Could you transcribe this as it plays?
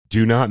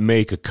Do not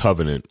make a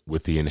covenant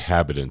with the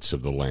inhabitants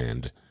of the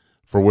land,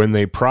 for when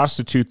they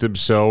prostitute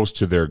themselves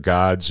to their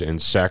gods and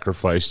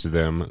sacrifice to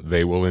them,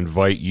 they will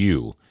invite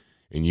you,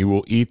 and you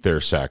will eat their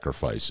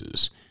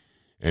sacrifices.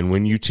 And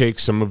when you take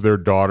some of their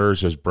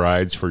daughters as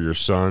brides for your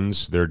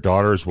sons, their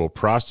daughters will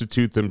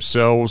prostitute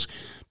themselves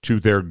to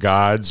their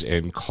gods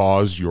and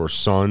cause your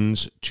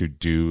sons to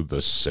do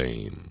the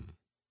same.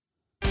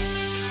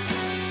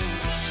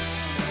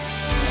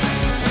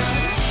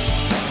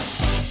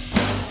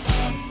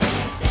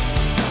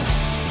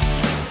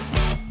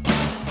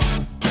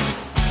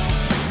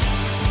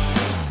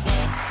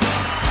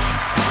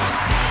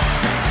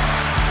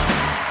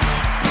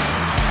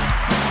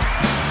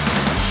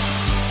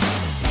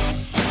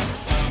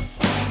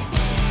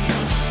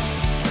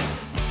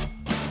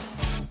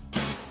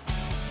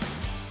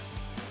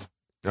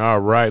 All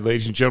right,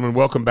 ladies and gentlemen,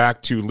 welcome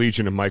back to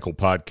Legion of Michael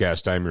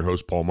podcast. I'm your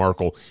host, Paul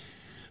Markle.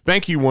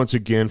 Thank you once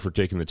again for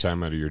taking the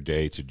time out of your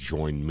day to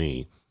join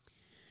me.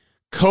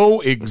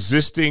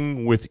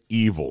 Coexisting with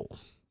evil.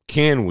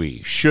 Can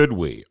we? Should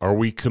we? Are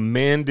we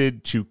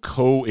commanded to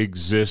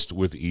coexist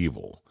with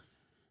evil?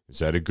 Is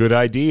that a good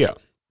idea?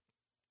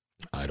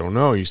 I don't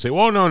know. You say,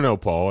 well, no,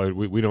 Paul,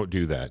 we don't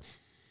do that.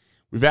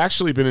 We've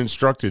actually been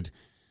instructed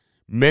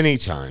many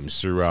times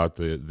throughout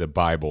the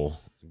Bible.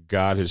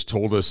 God has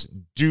told us,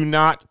 do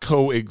not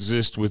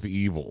coexist with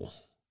evil.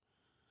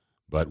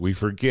 But we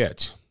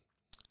forget.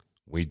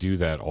 We do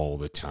that all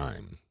the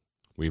time.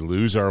 We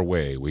lose our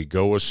way. We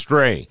go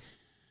astray.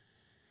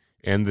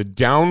 And the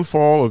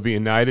downfall of the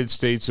United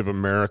States of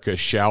America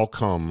shall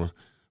come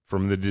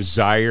from the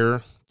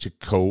desire to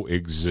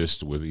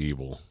coexist with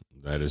evil.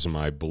 That is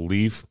my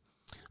belief.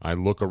 I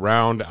look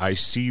around, I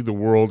see the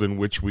world in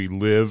which we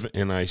live,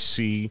 and I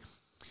see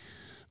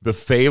the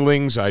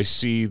failings, I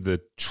see the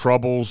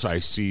troubles, I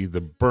see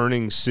the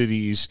burning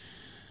cities,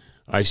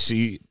 I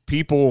see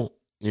people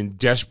in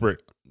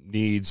desperate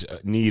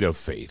need of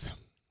faith.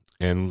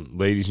 And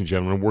ladies and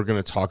gentlemen, we're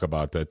going to talk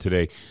about that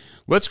today.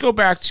 Let's go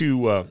back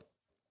to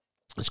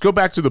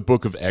the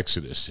book of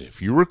Exodus.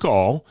 If you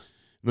recall,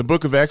 in the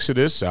book of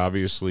Exodus,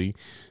 obviously,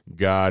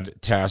 God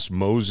tasked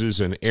Moses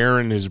and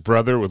Aaron, his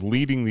brother, with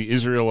leading the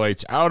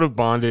Israelites out of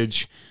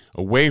bondage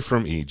away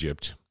from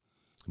Egypt.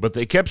 But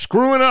they kept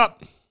screwing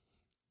up.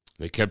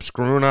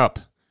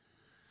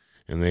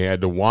 And they had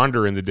to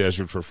wander in the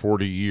desert for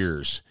 40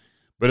 years.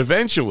 But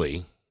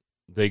eventually,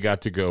 they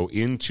got to go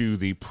into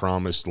the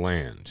promised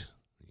land.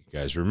 You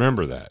guys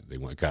remember that. They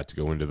got to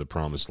go into the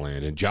promised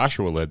land, and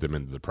Joshua led them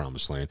into the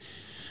promised land.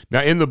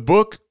 Now, in the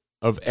book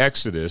of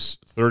Exodus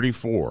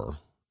 34,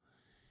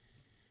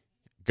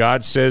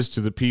 God says to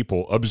the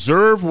people,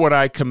 observe what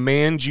I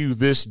command you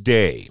this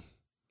day.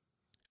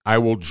 I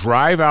will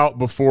drive out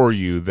before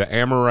you the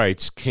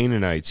Amorites,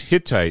 Canaanites,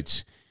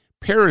 Hittites,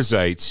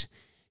 Perizzites,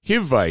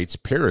 Hivites,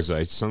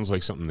 Perizzites, sounds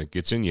like something that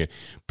gets in you,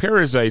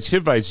 Perizzites,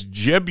 Hivites,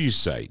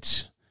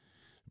 Jebusites.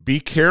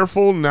 Be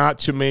careful not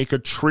to make a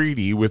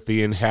treaty with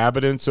the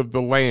inhabitants of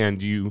the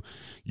land you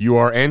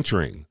are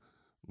entering,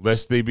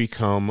 lest they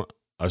become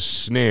a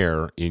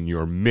snare in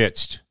your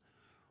midst.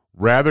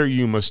 Rather,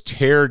 you must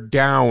tear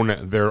down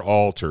their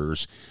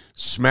altars,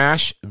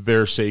 smash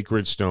their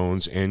sacred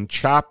stones, and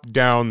chop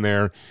down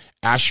their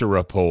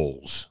Asherah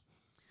poles.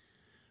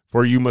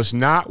 For you must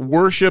not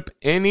worship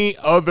any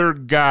other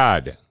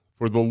god,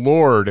 for the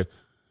Lord,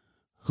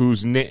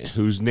 whose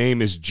name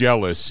is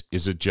jealous,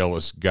 is a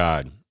jealous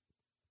God.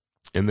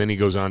 And then he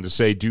goes on to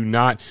say, do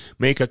not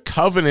make a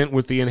covenant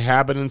with the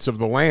inhabitants of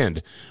the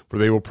land, for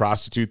they will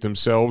prostitute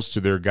themselves to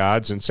their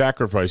gods and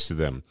sacrifice to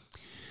them.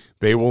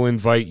 They will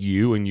invite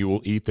you, and you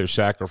will eat their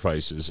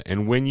sacrifices.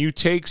 And when you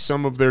take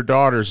some of their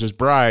daughters as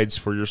brides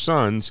for your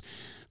sons,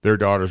 their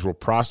daughters will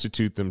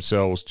prostitute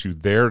themselves to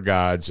their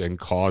gods and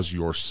cause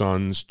your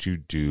sons to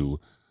do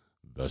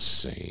the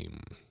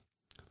same.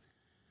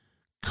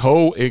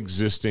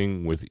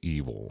 Coexisting with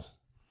evil.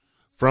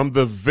 From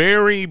the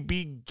very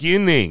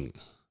beginning,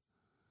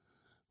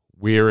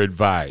 we are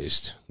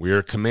advised, we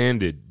are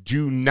commanded,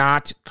 do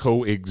not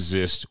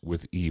coexist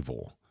with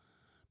evil.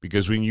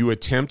 Because when you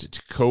attempt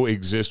to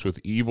coexist with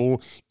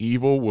evil,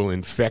 evil will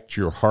infect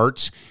your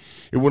hearts.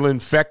 It will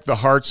infect the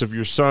hearts of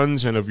your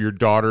sons and of your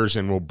daughters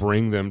and will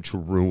bring them to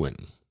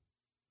ruin.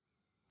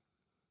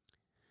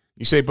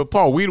 You say, but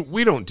Paul,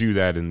 we don't do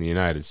that in the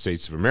United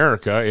States of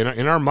America.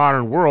 In our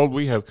modern world,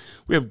 we have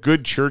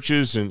good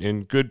churches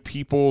and good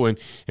people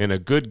and a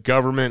good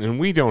government, and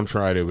we don't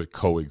try to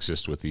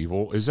coexist with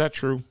evil. Is that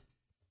true?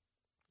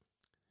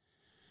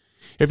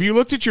 Have you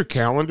looked at your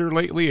calendar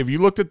lately? Have you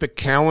looked at the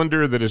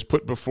calendar that is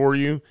put before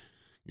you?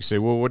 You say,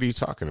 well, what are you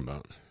talking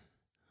about?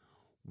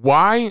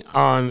 Why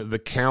on the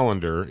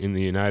calendar in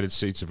the United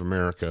States of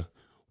America,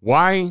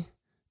 why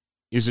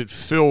is it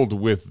filled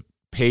with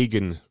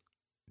pagan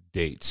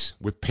dates,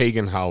 with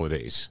pagan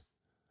holidays?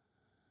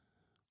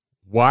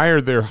 Why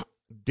are there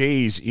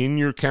days in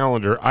your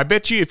calendar? I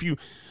bet you if you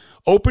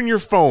open your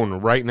phone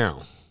right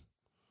now,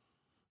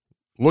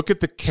 look at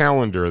the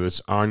calendar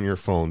that's on your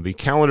phone, the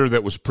calendar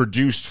that was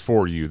produced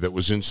for you, that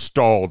was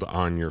installed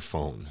on your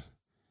phone.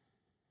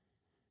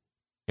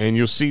 and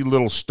you'll see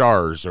little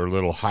stars or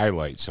little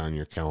highlights on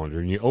your calendar,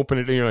 and you open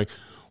it and you're like,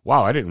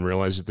 wow, I didn't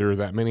realize that there were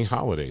that many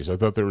holidays. I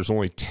thought there was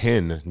only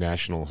 10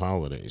 national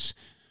holidays.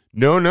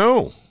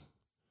 No.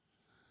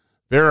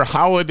 There are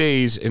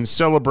holidays and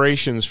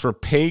celebrations for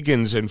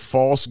pagans and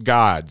false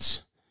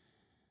gods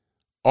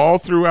all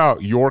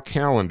throughout your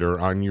calendar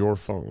on your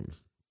phone.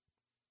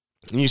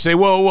 And you say,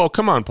 well,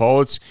 come on,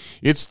 Paul.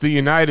 It's the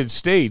United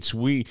States.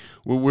 We're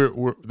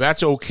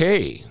that's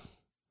okay.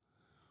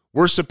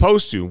 We're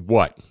supposed to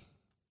what?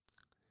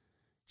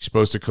 You're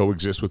supposed to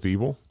coexist with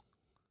evil?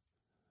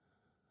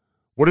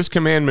 What is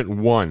commandment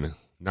 1?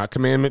 Not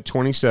commandment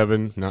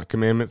 27, not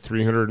commandment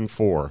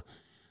 304.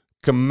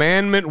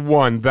 Commandment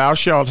 1, thou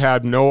shalt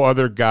have no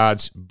other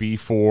gods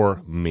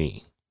before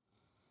me.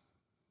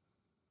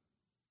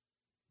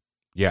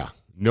 Yeah,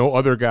 no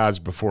other gods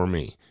before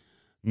me.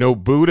 No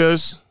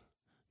Buddhas,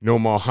 no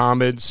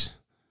Mohammeds,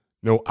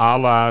 no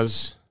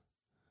Allahs,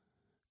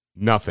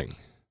 nothing.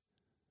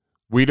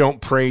 We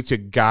don't pray to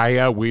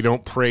Gaia. We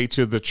don't pray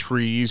to the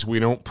trees. We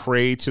don't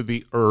pray to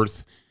the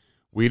earth.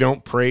 We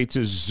don't pray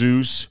to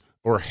Zeus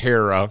or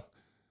Hera.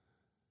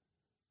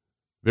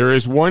 There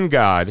is one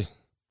God,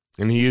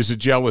 and he is a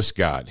jealous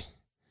God.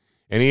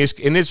 And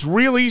it's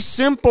really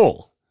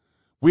simple.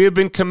 We have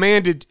been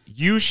commanded,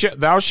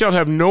 thou shalt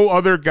have no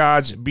other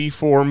gods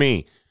before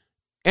me.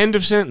 End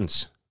of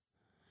sentence.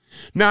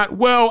 Not,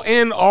 well,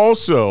 and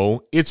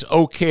also it's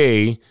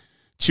okay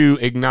to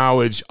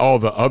acknowledge all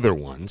the other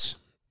ones.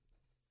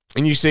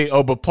 And you say,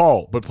 oh, but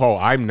Paul,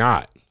 I'm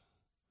not.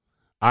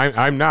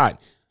 I'm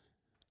not.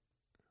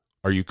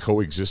 Are you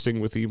coexisting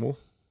with evil?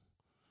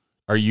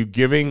 Are you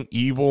giving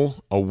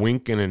evil a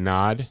wink and a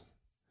nod?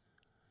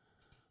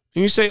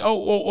 And you say,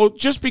 well,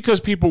 just because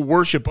people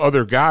worship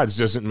other gods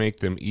doesn't make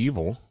them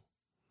evil.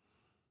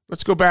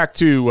 Let's go back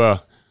to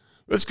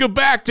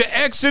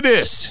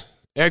Exodus.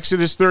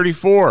 Exodus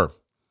 34.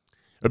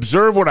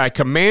 Observe what I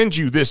command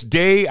you this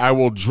day. I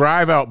will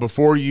drive out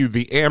before you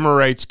the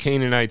Amorites,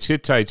 Canaanites,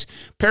 Hittites,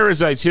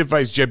 Perizzites,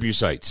 Hivites,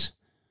 Jebusites.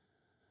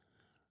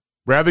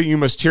 Rather, you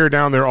must tear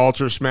down their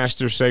altars, smash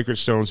their sacred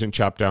stones, and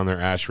chop down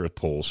their Asherah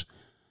poles.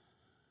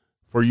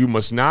 For you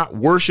must not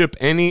worship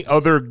any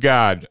other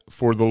God,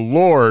 for the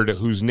Lord,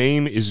 whose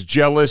name is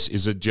jealous,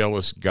 is a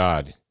jealous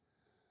God.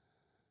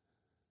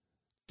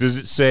 Does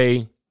it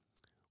say,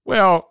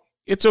 well,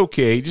 it's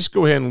okay, just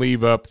go ahead and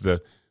leave up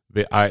the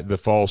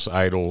false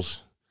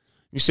idols?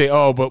 You say,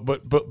 oh, but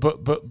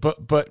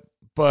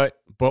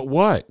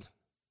what?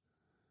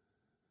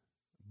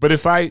 But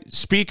if I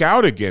speak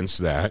out against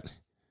that,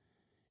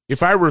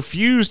 if I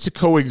refuse to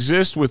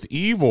coexist with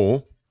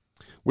evil,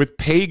 with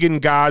pagan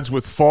gods,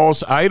 with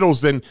false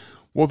idols, then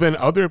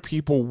other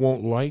people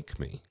won't like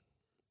me.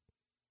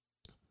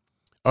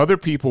 Other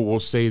people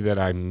will say that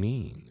I'm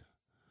mean.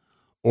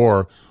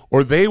 Or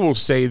they will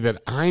say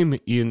that I'm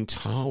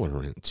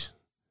intolerant.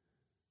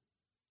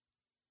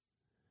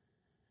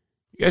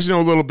 You guys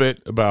know a little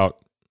bit about,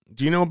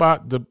 do you know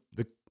about the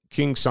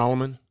King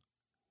Solomon?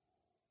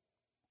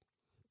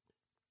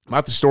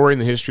 About the story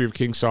and the history of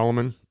King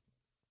Solomon?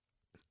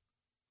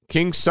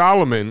 King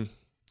Solomon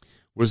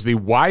was the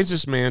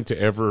wisest man to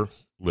ever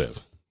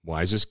live.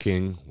 Wisest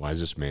king,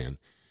 wisest man.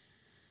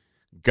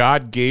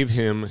 God gave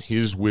him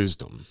his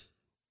wisdom.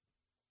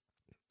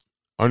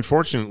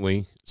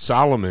 Unfortunately,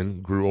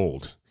 Solomon grew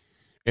old.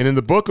 And in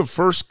the book of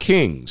 1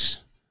 Kings,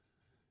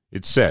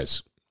 it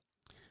says,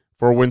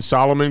 for when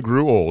Solomon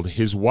grew old,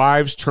 his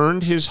wives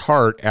turned his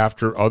heart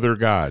after other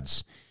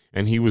gods,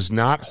 and he was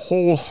not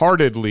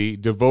wholeheartedly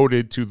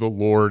devoted to the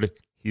Lord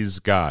his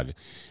God,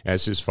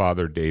 as his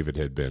father David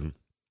had been.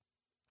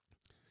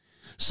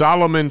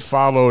 Solomon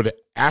followed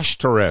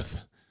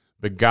Ashtoreth,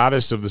 the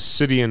goddess of the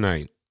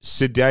Sidonians,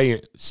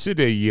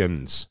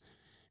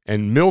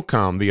 and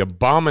Milcom, the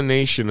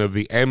abomination of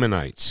the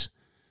Ammonites.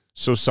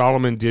 So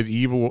Solomon did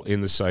evil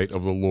in the sight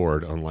of the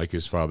Lord, unlike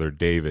his father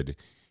David.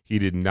 He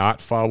did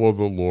not follow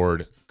the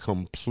Lord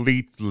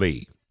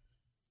completely.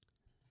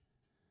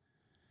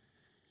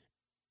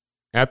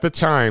 At the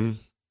time,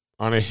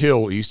 on a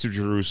hill east of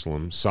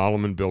Jerusalem,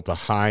 Solomon built a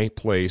high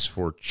place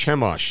for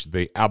Chemosh,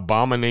 the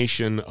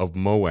abomination of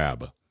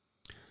Moab,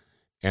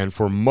 and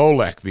for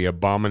Molech, the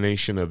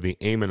abomination of the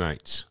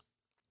Ammonites,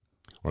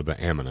 or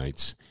the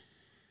Ammonites.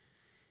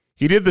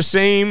 He did the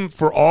same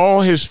for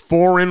all his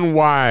foreign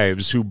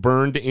wives who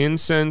burned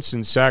incense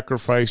and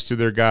sacrificed to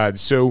their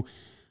gods. So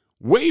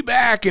way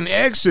back in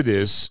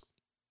Exodus,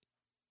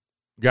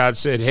 God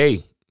said,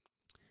 hey,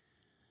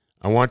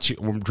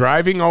 I'm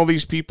driving all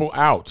these people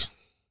out.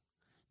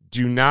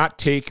 Do not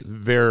take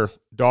their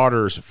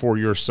daughters for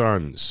your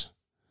sons.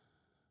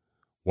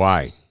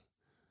 Why?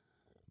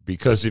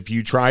 Because if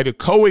you try to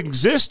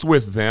coexist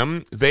with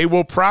them, they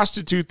will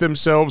prostitute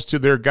themselves to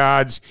their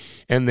gods,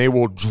 and they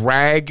will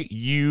drag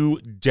you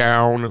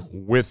down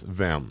with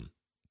them.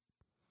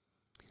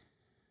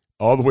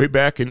 All the way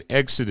back in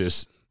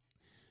Exodus,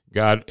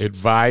 God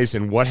advised,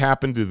 and what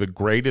happened to the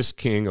greatest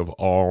king of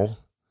all,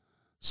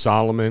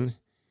 Solomon?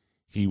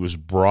 He was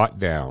brought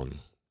down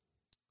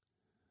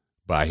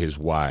by his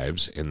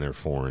wives and their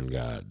foreign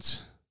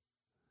gods.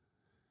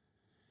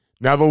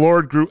 Now the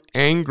Lord grew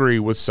angry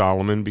with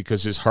Solomon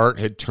because his heart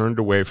had turned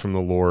away from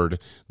the Lord,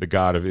 the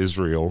God of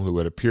Israel, who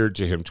had appeared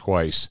to him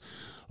twice.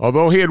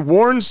 Although he had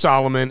warned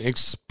Solomon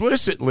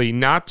explicitly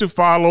not to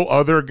follow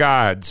other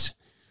gods,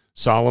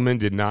 Solomon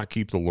did not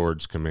keep the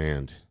Lord's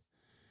command.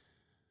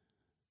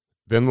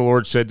 Then the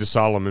Lord said to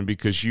Solomon,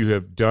 because you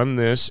have done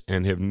this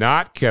and have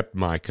not kept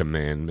my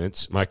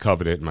commandments, my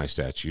covenant, and my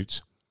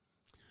statutes,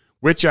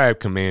 which I have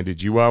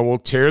commanded you, I will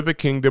tear the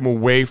kingdom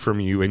away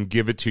from you and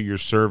give it to your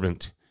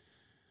servant.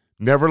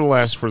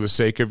 Nevertheless, for the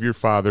sake of your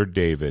father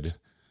David,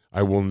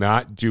 I will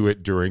not do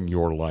it during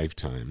your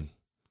lifetime.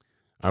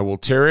 I will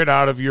tear it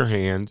out of your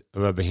hand,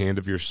 of the hand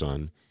of your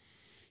son.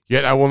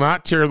 Yet I will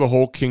not tear the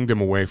whole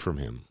kingdom away from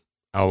him.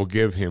 I will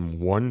give him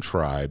one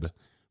tribe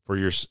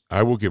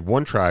I will give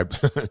one tribe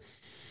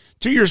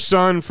to your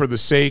son for the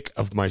sake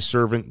of my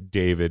servant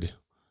David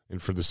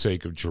and for the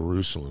sake of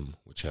Jerusalem,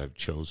 which I have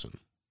chosen.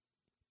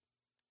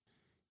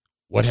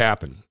 What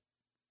happened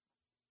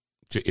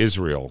to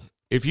Israel?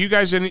 If you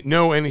guys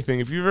know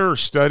anything, if you've ever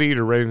studied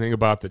or read anything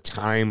about the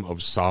time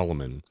of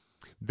Solomon,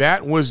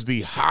 that was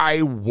the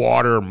high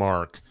water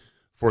mark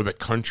for the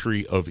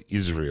country of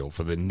Israel,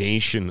 for the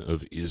nation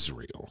of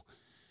Israel.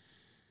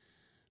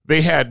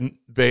 They had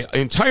the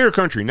entire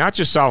country, not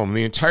just Solomon,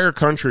 the entire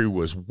country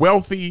was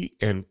wealthy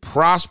and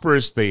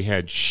prosperous. They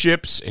had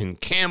ships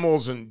and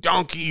camels and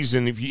donkeys,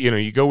 and if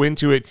you go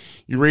into it,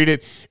 you read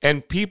it,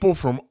 and people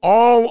from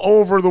all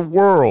over the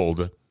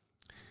world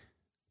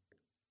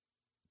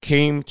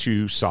came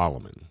to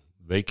Solomon.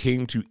 They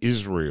came to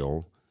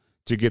Israel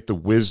to get the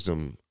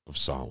wisdom of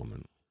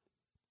Solomon.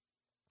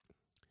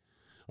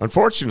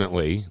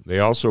 Unfortunately, they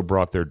also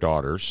brought their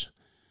daughters,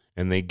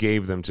 and they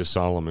gave them to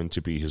Solomon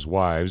to be his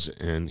wives,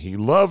 and he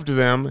loved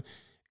them,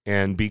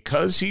 and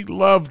because he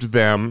loved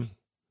them,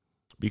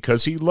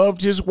 because he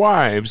loved his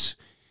wives,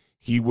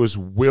 he was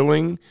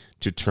willing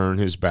to turn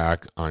his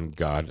back on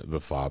God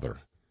the Father.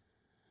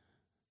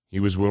 He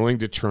was willing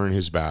to turn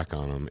his back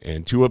on him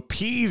and to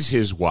appease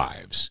his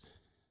wives.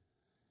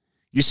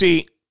 You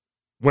see,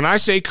 when I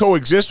say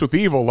coexist with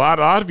evil, a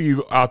lot of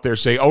you out there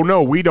say, oh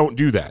no, we don't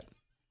do that.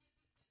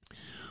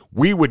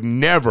 We would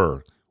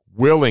never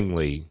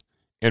willingly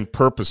and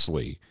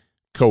purposely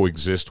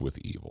coexist with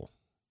evil.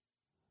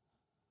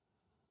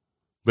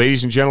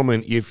 Ladies and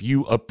gentlemen, if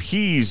you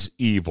appease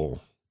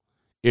evil,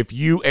 if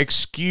you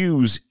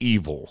excuse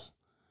evil,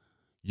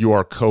 you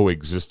are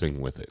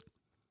coexisting with it.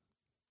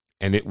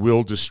 And it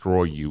will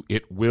destroy you.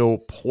 It will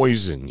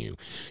poison you.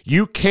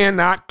 You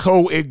cannot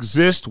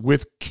coexist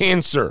with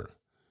cancer.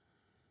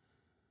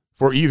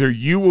 For either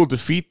you will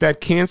defeat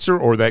that cancer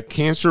or that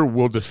cancer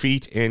will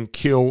defeat and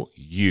kill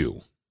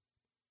you.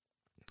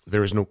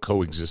 There is no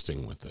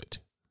coexisting with it.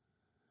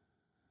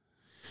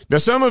 Now,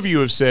 some of you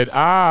have said,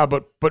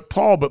 but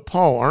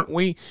Paul, aren't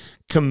we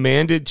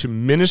commanded to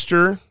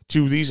minister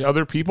to these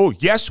other people?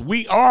 Yes,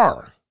 we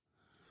are.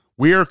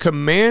 We are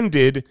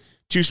commanded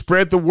to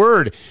spread the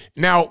word.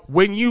 Now,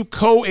 when you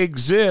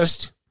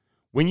coexist,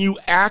 when you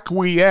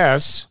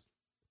acquiesce,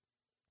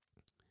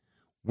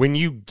 when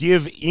you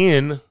give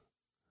in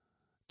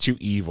to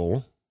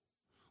evil,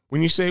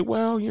 when you say,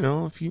 well,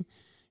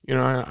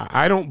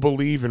 I don't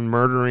believe in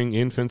murdering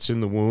infants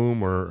in the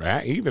womb or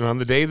even on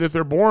the day that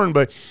they're born,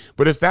 but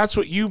if that's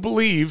what you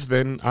believe,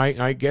 then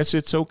I guess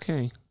it's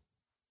okay.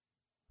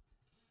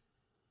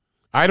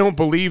 I don't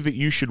believe that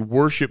you should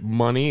worship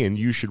money and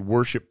you should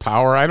worship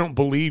power. I don't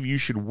believe you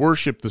should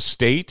worship the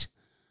state.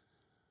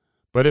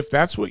 But if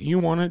that's what you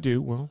want to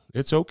do, well,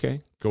 it's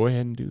okay. Go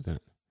ahead and do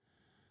that.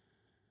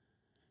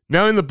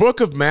 Now, in the book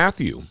of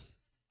Matthew,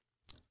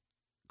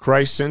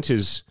 Christ sent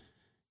his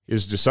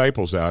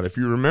disciples out. If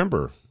you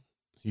remember,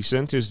 he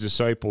sent his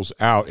disciples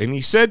out, and he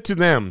said to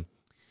them,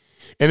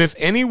 and if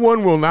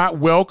anyone will not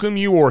welcome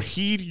you or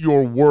heed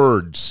your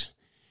words,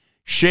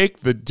 shake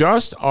the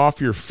dust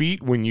off your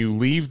feet when you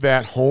leave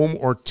that home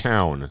or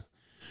town.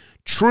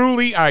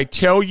 Truly, I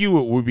tell you,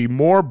 it will be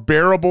more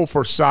bearable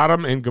for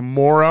Sodom and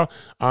Gomorrah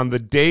on the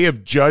day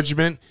of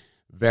judgment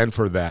than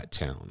for that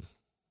town.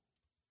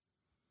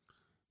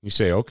 You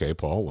say, okay,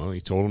 Paul, well,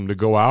 he told them to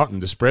go out and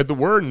to spread the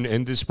word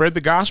and to spread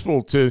the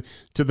gospel to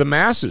the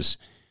masses.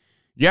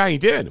 Yeah, he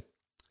did.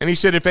 And he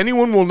said, if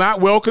anyone will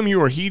not welcome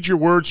you or heed your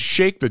words,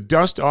 shake the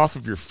dust off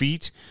of your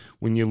feet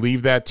when you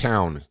leave that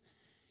town.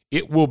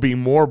 It will be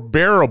more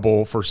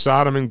bearable for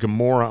Sodom and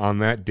Gomorrah on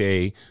that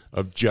day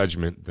of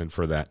judgment than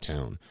for that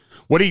town.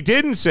 What he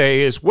didn't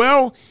say is,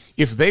 well,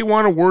 if they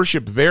want to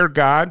worship their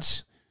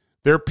gods,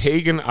 their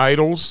pagan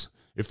idols,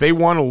 if they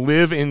want to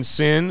live in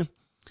sin,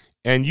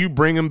 and you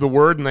bring them the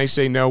word and they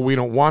say, no, we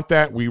don't want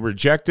that, we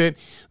reject it,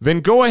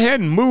 then go ahead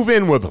and move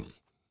in with them.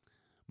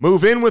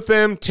 Move in with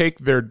them, take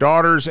their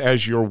daughters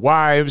as your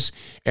wives,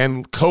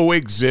 and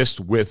coexist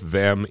with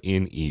them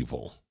in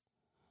evil.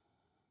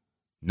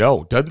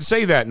 No, doesn't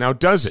say that. Now,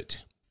 does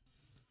it?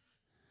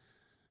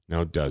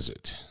 Now, does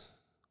it?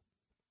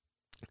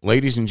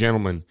 Ladies and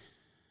gentlemen,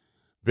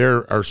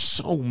 there are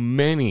so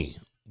many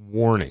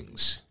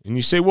warnings. And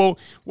you say, well,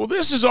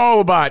 this is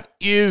all about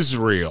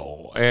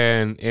Israel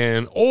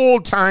and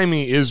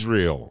old-timey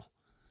Israel.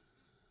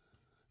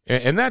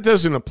 And that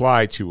doesn't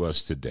apply to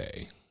us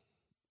today,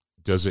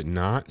 does it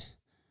not?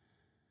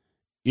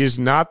 Is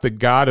not the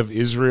God of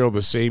Israel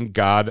the same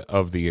God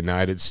of the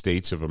United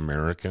States of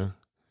America?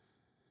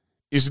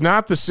 Is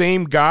not the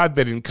same God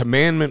that in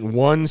Commandment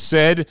 1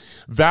 said,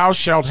 "Thou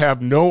shalt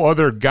have no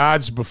other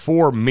gods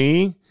before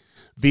me,"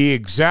 the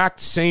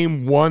exact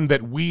same one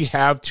that we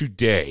have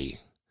today?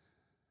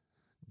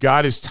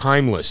 God is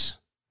timeless.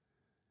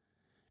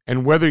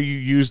 And whether you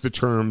use the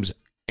terms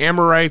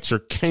Amorites or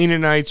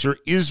Canaanites or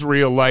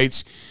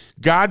Israelites,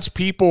 God's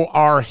people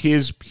are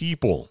his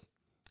people.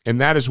 And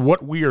that is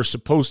what we are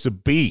supposed to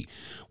be.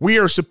 We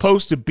are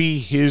supposed to be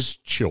his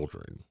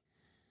children.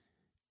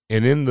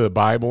 And in the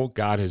Bible,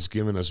 God has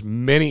given us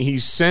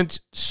he's sent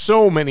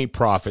so many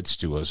prophets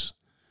to us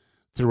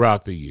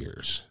throughout the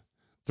years,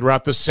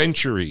 throughout the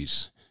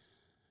centuries,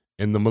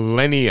 and the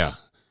millennia.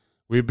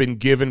 We've been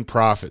given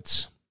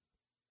prophets.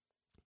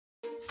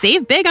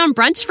 Save big on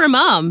brunch for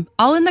mom,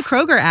 all in the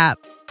Kroger app.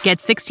 Get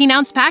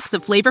 16-ounce packs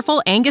of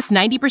flavorful Angus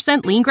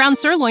 90% lean ground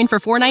sirloin for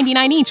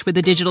 $4.99 each with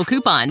a digital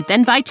coupon.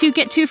 Then buy 2,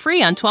 get 2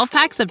 free on 12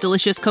 packs of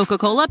delicious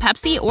Coca-Cola,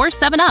 Pepsi, or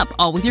 7-Up,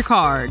 all with your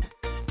card.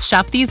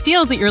 Shop these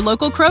deals at your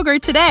local Kroger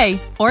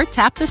today, or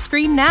tap the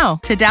screen now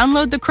to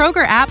download the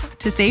Kroger app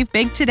to save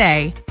big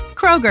today.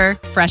 Kroger,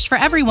 fresh for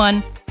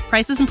everyone.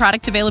 Prices and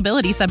product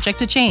availability subject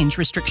to change.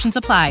 Restrictions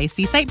apply.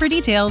 See site for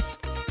details.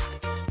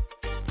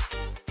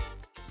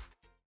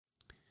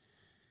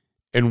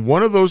 And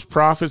one of those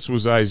prophets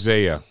was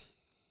Isaiah.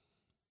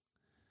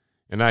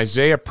 And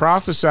Isaiah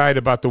prophesied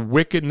about the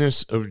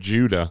wickedness of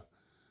Judah.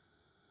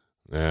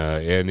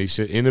 And he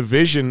said, in a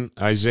vision,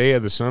 Isaiah,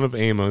 the son of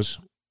Amos,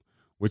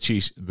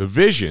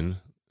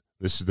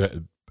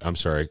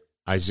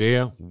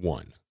 Isaiah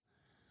 1.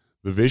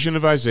 The vision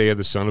of Isaiah,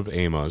 the son of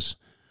Amos,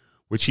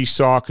 which he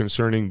saw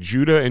concerning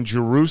Judah and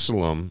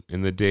Jerusalem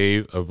in the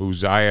day of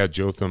Uzziah,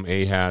 Jotham,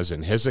 Ahaz,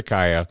 and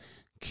Hezekiah,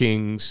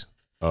 kings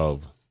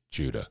of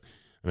Judah.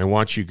 And I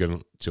want you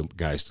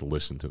guys to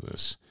listen to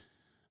this.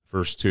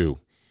 Verse 2.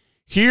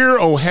 Hear,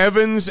 O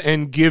heavens,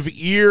 and give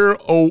ear,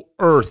 O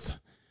earth,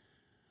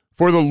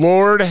 for the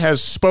Lord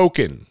has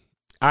spoken.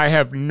 I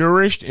have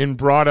nourished and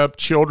brought up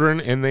children,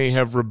 and they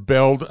have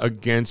rebelled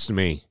against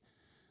me.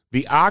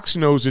 The ox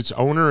knows its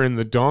owner, and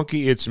the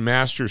donkey its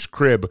master's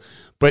crib.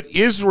 But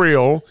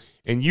Israel,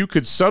 and you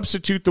could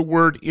substitute the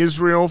word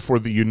Israel for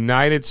the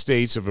United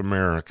States of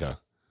America.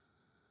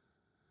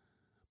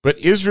 But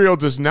Israel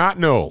does not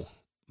know.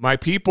 My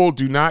people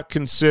do not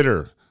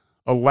consider.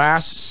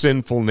 Alas,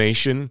 sinful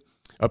nation,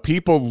 a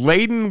people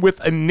laden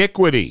with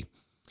iniquity,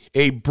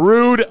 a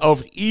brood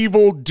of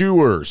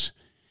evildoers,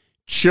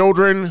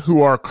 children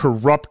who are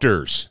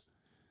corrupters.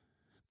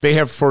 They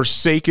have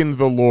forsaken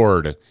the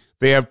Lord.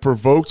 They have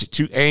provoked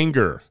to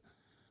anger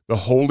the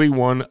Holy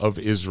One of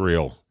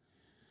Israel.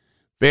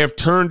 They have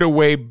turned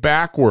away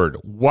backward.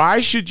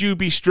 Why should you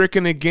be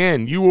stricken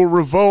again? You will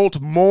revolt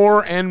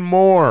more and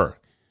more.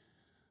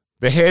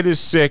 The head is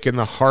sick and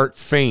the heart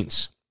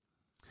faints.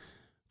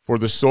 For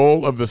the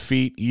sole of the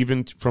feet,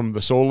 even from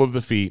the sole of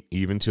the feet,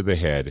 even to the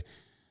head,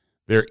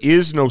 there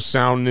is no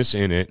soundness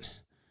in it,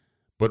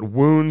 but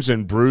wounds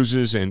and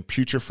bruises and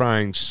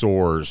putrefying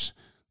sores.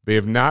 They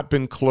have not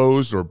been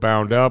closed or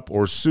bound up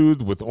or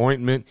soothed with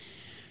ointment.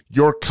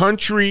 Your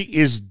country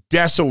is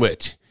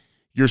desolate.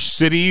 Your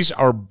cities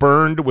are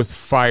burned with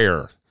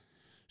fire.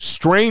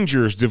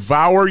 Strangers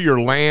devour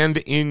your land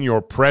in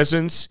your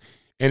presence,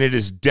 and it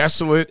is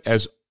desolate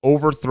as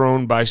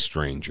overthrown by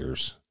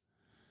strangers.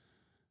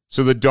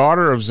 So the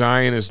daughter of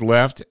Zion is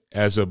left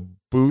as a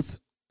booth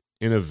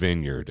in a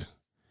vineyard,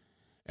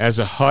 as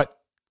a hut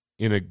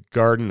in a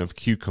garden of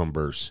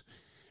cucumbers,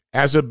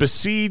 as a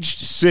besieged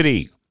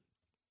city.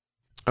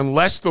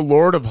 Unless the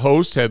Lord of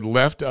hosts had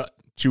left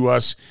to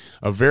us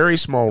a very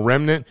small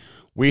remnant,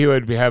 we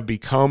would have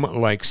become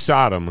like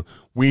Sodom.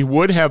 We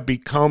would have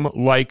become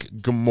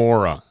like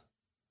Gomorrah.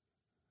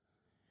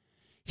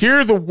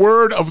 Hear the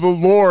word of the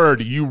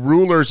Lord, you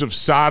rulers of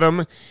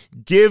Sodom.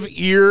 Give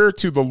ear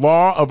to the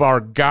law of our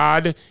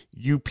God,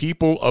 you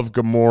people of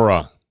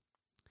Gomorrah.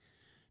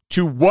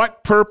 To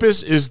what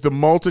purpose is the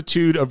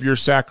multitude of your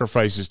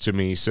sacrifices to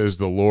me, says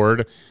the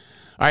Lord?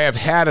 I have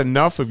had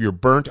enough of your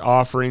burnt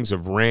offerings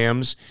of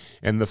rams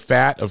and the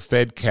fat of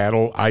fed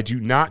cattle. I do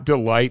not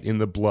delight in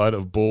the blood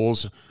of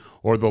bulls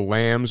or the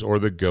lambs or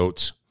the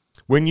goats.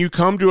 When you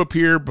come to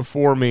appear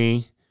before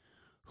me,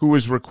 who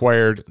has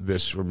required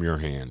this from your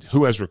hand?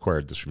 Who has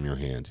required this from your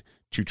hand?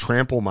 To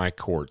trample my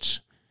courts.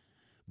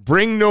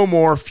 Bring no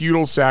more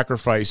futile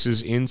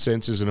sacrifices.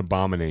 Incense is an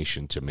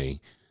abomination to me.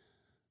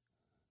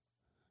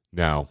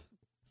 Now,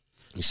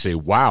 you say,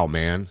 wow,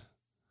 man.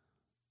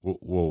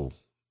 Well,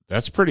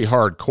 that's pretty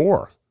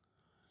hardcore.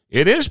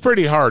 It is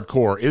pretty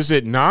hardcore, is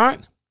it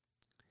not?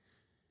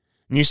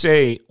 And you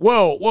say,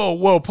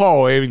 whoa,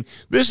 Paul, I mean,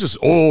 this is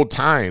old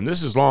time.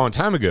 This is a long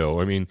time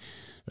ago. I mean,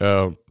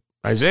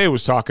 Isaiah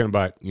was talking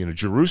about,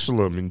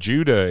 Jerusalem and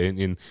Judah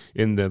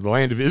in the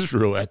land of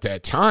Israel at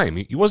that time.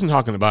 He wasn't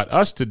talking about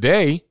us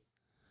today.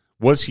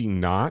 Was he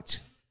not?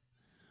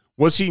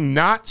 Was he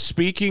not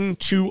speaking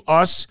to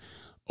us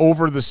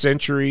over the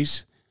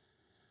centuries?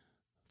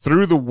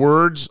 Through the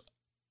words,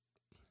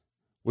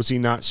 was he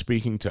not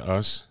speaking to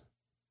us?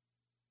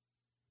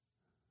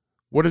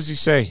 What does he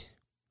say?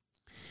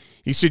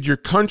 He said, your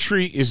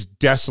country is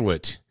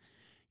desolate.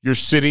 Your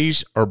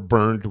cities are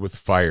burned with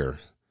fire.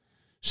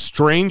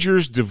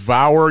 Strangers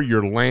devour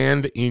your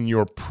land in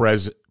your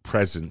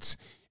presence,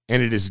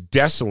 and it is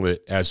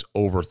desolate as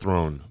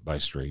overthrown by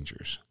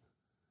strangers.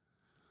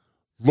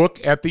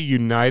 Look at the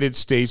United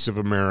States of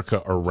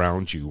America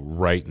around you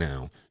right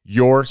now.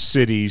 Your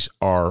cities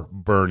are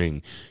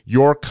burning.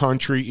 Your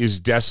country is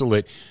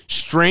desolate.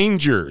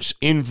 Strangers,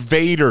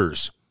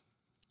 invaders,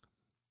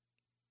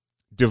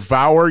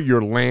 devour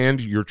your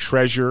land, your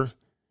treasure.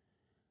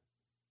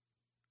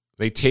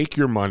 They take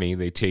your money,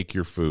 they take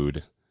your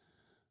food.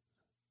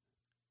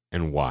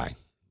 And why?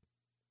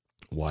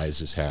 Why has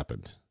this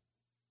happened?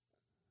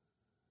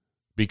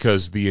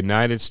 Because the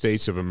United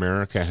States of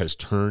America has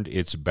turned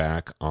its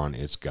back on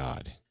its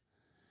God.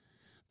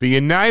 The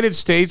United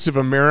States of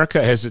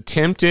America has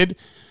attempted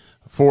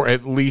for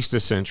at least a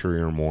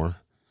century or more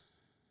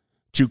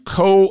to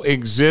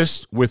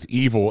coexist with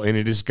evil, and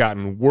it has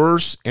gotten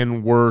worse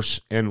and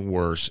worse and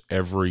worse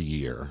every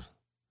year.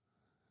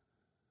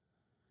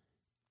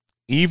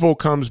 Evil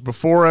comes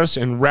before us,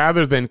 and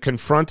rather than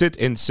confront it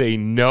and say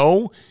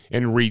no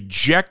and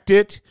reject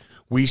it,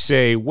 we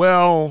say,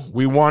 well,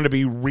 we want to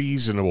be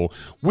reasonable.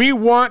 We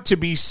want to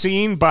be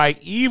seen by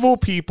evil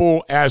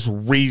people as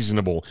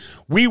reasonable.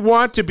 We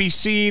want to be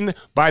seen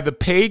by the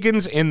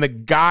pagans and the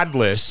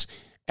godless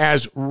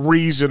as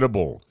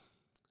reasonable.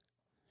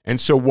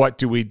 And so what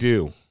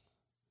do?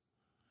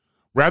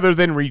 Rather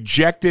than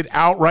reject it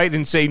outright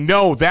and say,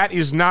 no, that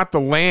is not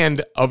the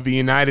land of the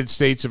United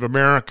States of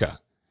America.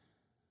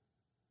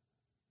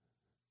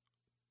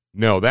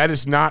 No, that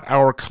is not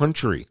our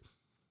country.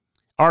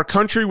 Our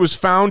country was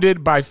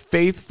founded by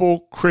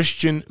faithful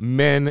Christian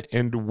men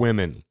and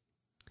women.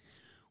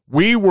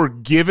 We were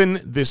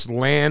given this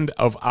land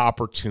of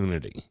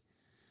opportunity.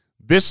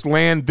 This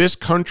land, this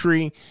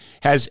country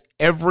has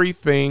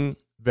everything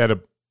that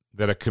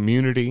a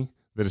community,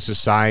 that a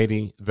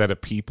society, that a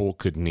people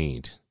could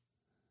need.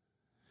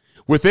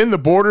 Within the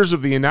borders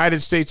of the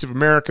United States of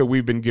America,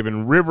 we've been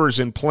given rivers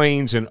and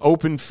plains and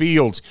open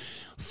fields,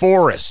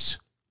 forests,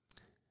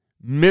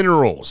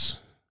 minerals,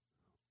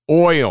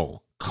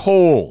 oil,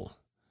 coal.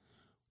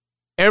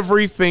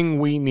 Everything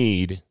we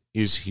need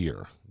is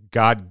here.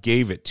 God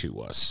gave it to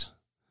us.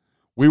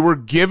 We were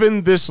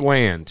given this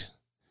land,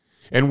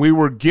 and we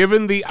were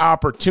given the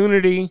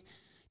opportunity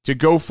to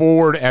go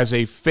forward as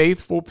a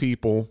faithful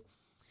people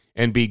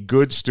and be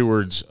good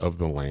stewards of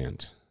the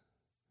land.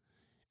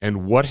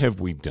 And what have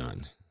we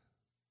done?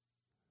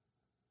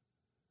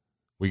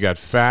 We got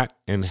fat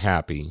and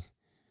happy,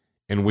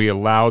 and we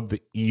allowed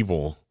the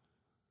evil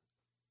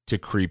to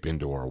creep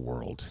into our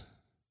world.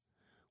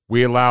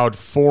 We allowed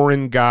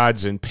foreign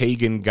gods and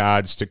pagan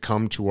gods to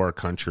come to our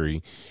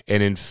country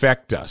and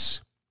infect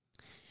us.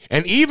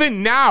 And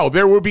even now,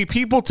 there will be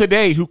people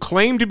today who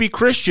claim to be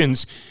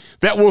Christians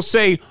that will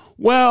say,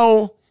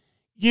 well,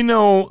 you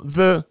know,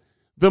 the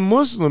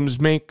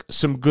Muslims make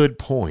some good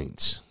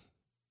points.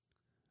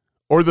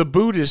 Or the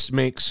Buddhists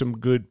make some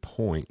good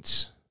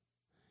points.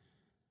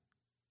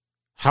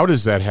 How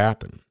does that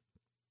happen?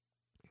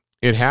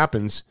 It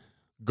happens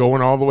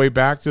going all the way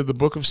back to the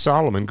book of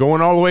Solomon,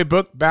 going all the way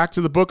back to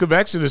the book of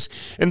Exodus.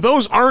 And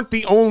those aren't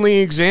the only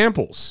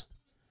examples.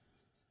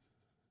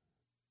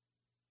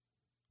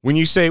 When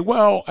you say,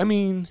 well, I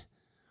mean,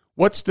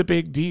 what's the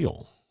big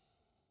deal?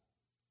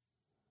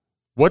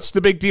 What's the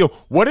big deal?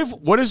 What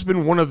has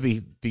been one of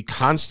the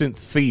constant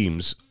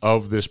themes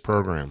of this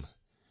program?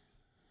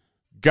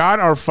 God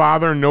our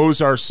Father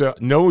knows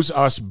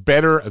us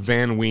better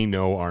than we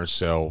know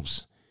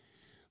ourselves.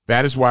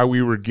 That is why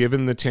we were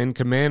given the 10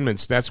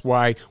 commandments. That's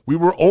why we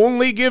were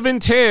only given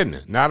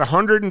 10, not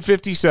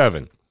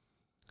 157.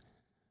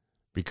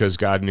 Because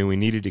God knew we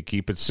needed to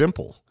keep it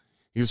simple.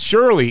 Because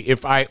surely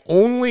if I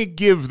only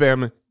give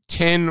them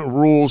 10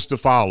 rules to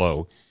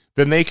follow,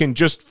 then they can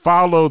just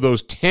follow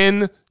those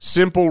 10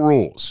 simple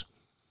rules.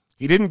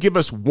 He didn't give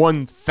us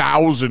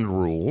 1,000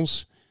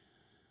 rules.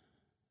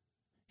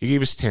 He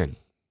gave us 10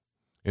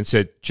 and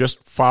said,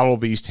 just follow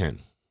these 10.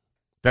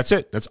 That's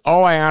it. That's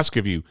all I ask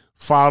of you.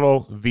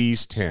 Follow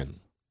these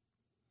 10.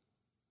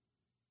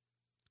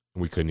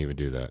 We couldn't even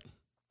do that.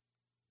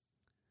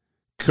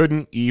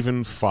 Couldn't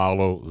even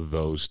follow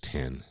those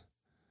 10.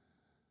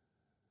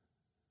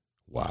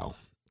 Wow.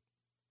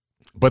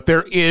 But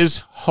there is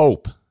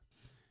hope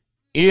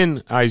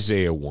in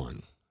Isaiah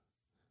 1.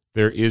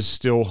 There is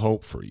still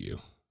hope for you.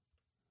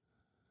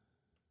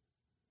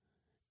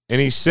 And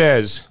he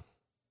says,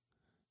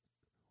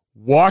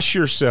 wash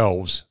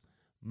yourselves,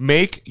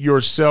 make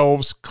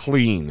yourselves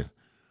clean.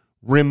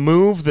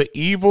 Remove the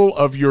evil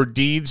of your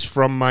deeds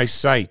from my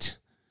sight.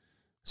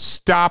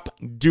 Stop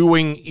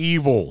doing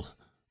evil.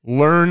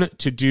 Learn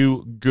to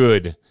do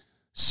good.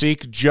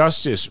 Seek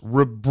justice.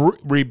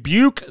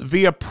 Rebuke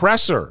the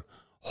oppressor.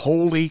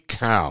 Holy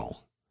cow.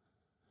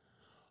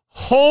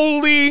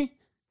 Holy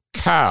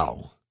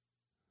cow.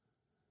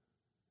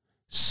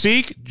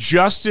 Seek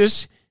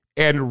justice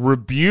and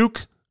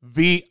rebuke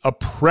the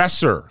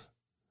oppressor.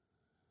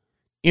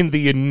 In the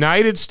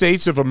United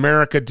States of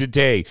America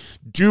today,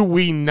 do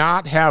we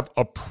not have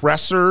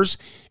oppressors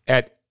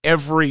at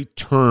every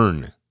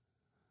turn?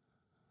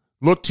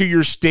 Look to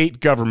your state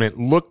government.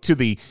 Look to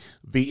the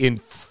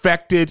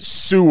infected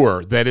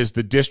sewer that is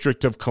the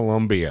District of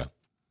Columbia.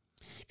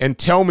 And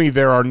tell me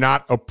there are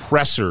not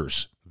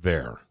oppressors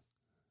there.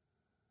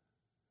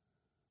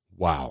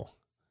 Wow.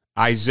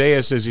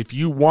 Isaiah says, if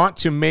you want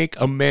to make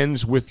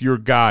amends with your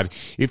God,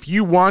 if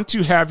you want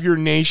to have your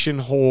nation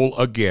whole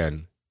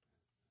again,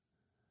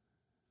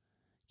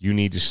 you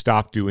need to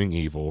stop doing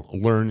evil,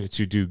 learn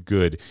to do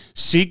good,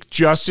 seek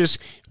justice,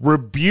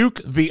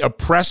 rebuke the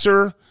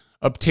oppressor,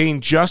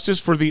 obtain justice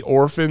for the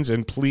orphans,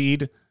 and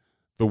plead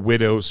the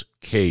widow's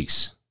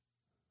case.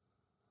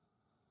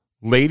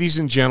 Ladies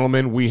and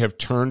gentlemen, we have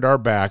turned our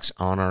backs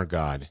on our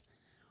God.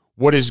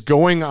 What is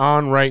going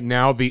on right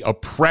now, the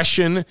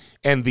oppression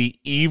and the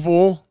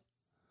evil,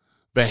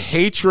 the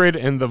hatred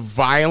and the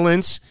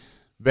violence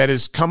that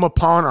has come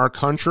upon our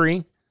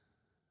country,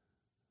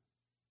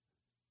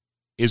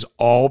 is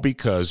all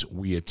because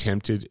we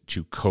attempted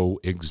to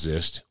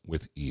coexist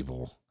with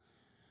evil.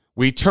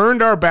 We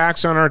turned our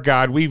backs on our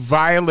God. We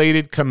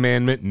violated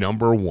commandment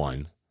number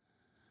 1,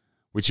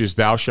 which is,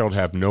 thou shalt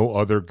have no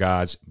other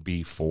gods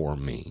before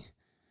me.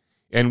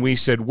 And we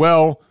said,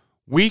 well,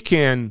 we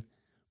can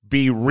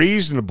be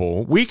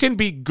reasonable. We can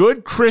be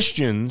good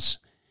Christians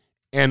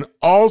and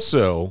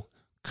also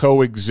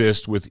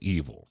coexist with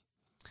evil.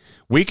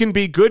 We can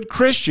be good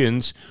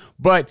Christians,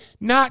 but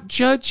not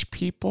judge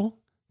people,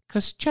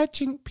 because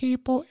judging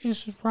people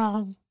is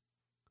wrong.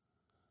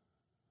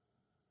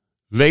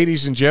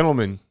 Ladies and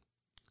gentlemen,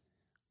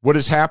 what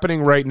is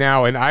happening right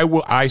now, and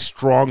I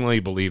strongly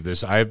believe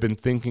this. I have been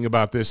thinking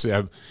about this.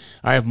 I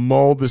have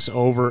mulled this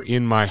over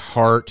in my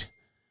heart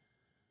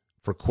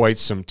for quite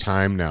some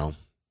time now.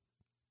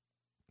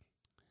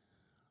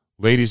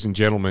 Ladies and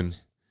gentlemen,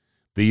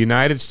 the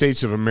United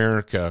States of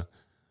America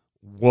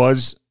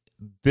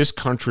this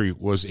country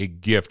was a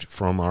gift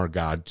from our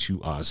God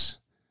to us.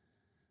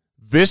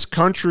 This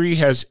country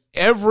has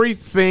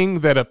everything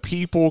that a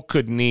people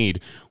could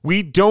need.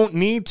 We don't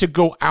need to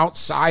go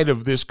outside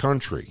of this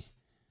country.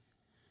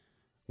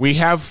 We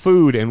have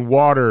food and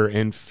water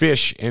and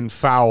fish and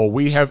fowl.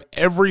 We have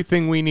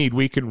everything we need.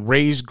 We can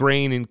raise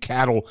grain and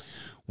cattle.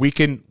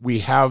 We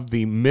have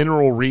the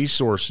mineral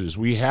resources.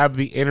 We have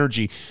the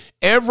energy.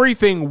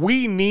 Everything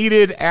we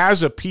needed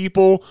as a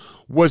people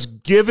was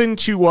given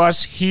to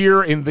us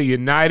here in the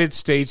United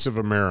States of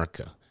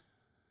America.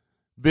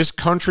 This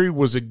country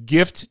was a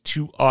gift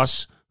to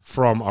us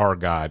from our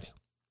God.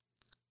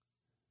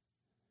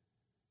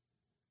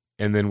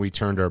 And then we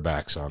turned our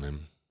backs on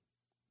him.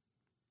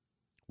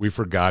 We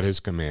forgot his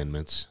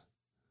commandments.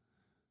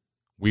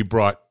 We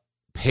brought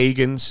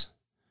pagans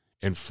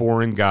and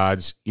foreign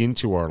gods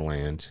into our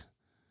land,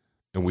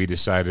 and we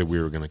decided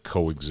we were going to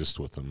coexist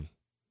with them.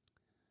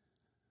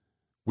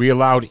 We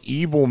allowed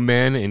evil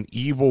men and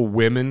evil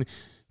women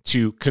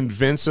to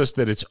convince us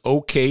that it's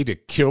okay to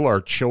kill our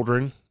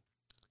children,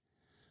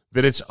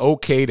 that it's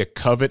okay to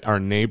covet our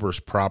neighbor's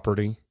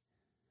property,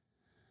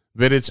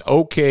 that it's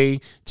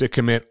okay to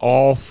commit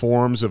all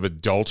forms of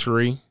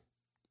adultery,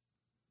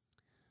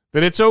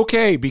 that it's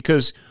okay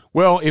because,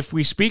 well, if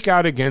we speak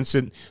out against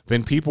it,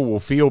 then people will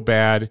feel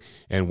bad,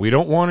 and we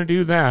don't want to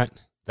do that.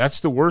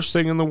 That's the worst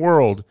thing in the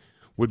world,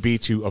 would be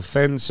to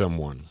offend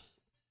someone.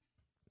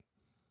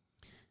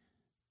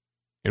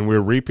 And we're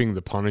reaping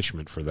the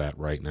punishment for that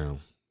right now.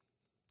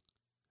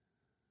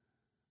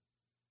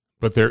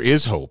 But there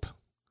is hope.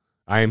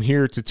 I am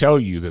here to tell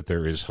you that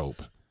there is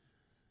hope.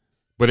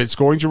 But it's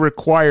going to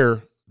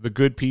require the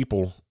good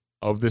people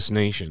of this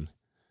nation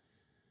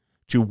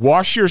to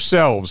wash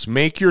yourselves,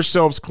 make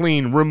yourselves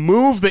clean,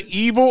 remove the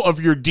evil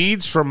of your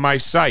deeds from my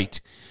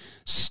sight.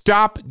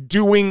 Stop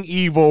doing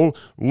evil,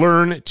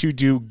 learn to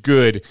do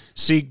good.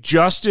 Seek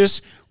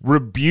justice,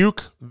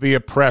 rebuke the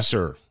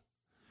oppressor.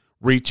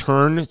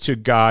 Return to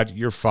God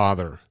your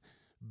Father.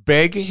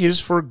 Beg his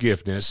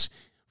forgiveness.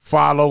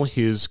 Follow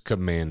his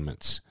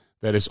commandments.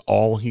 That is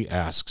all he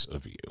asks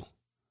of you.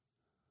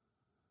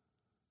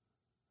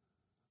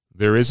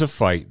 There is a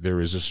fight, there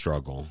is a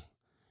struggle.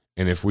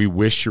 And if we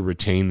wish to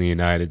retain the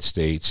United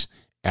States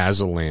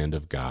as a land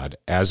of God,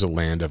 as a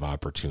land of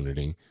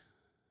opportunity,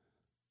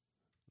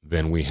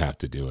 then we have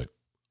to do it.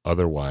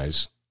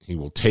 Otherwise, he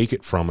will take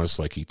it from us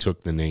like he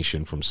took the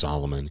nation from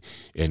Solomon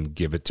and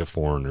give it to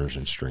foreigners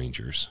and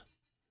strangers.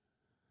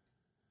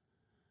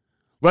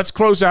 Let's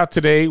close out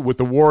today with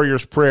the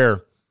warrior's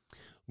prayer.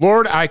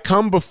 Lord, I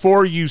come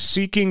before you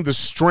seeking the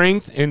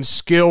strength and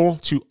skill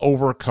to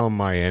overcome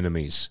my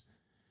enemies.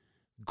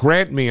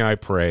 Grant me, I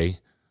pray,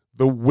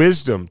 the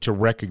wisdom to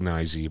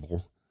recognize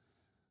evil,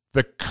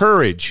 the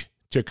courage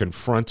to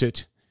confront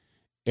it,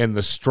 and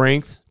the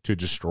strength to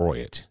destroy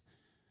it.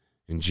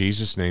 In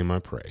Jesus' name I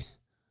pray.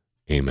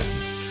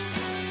 Amen.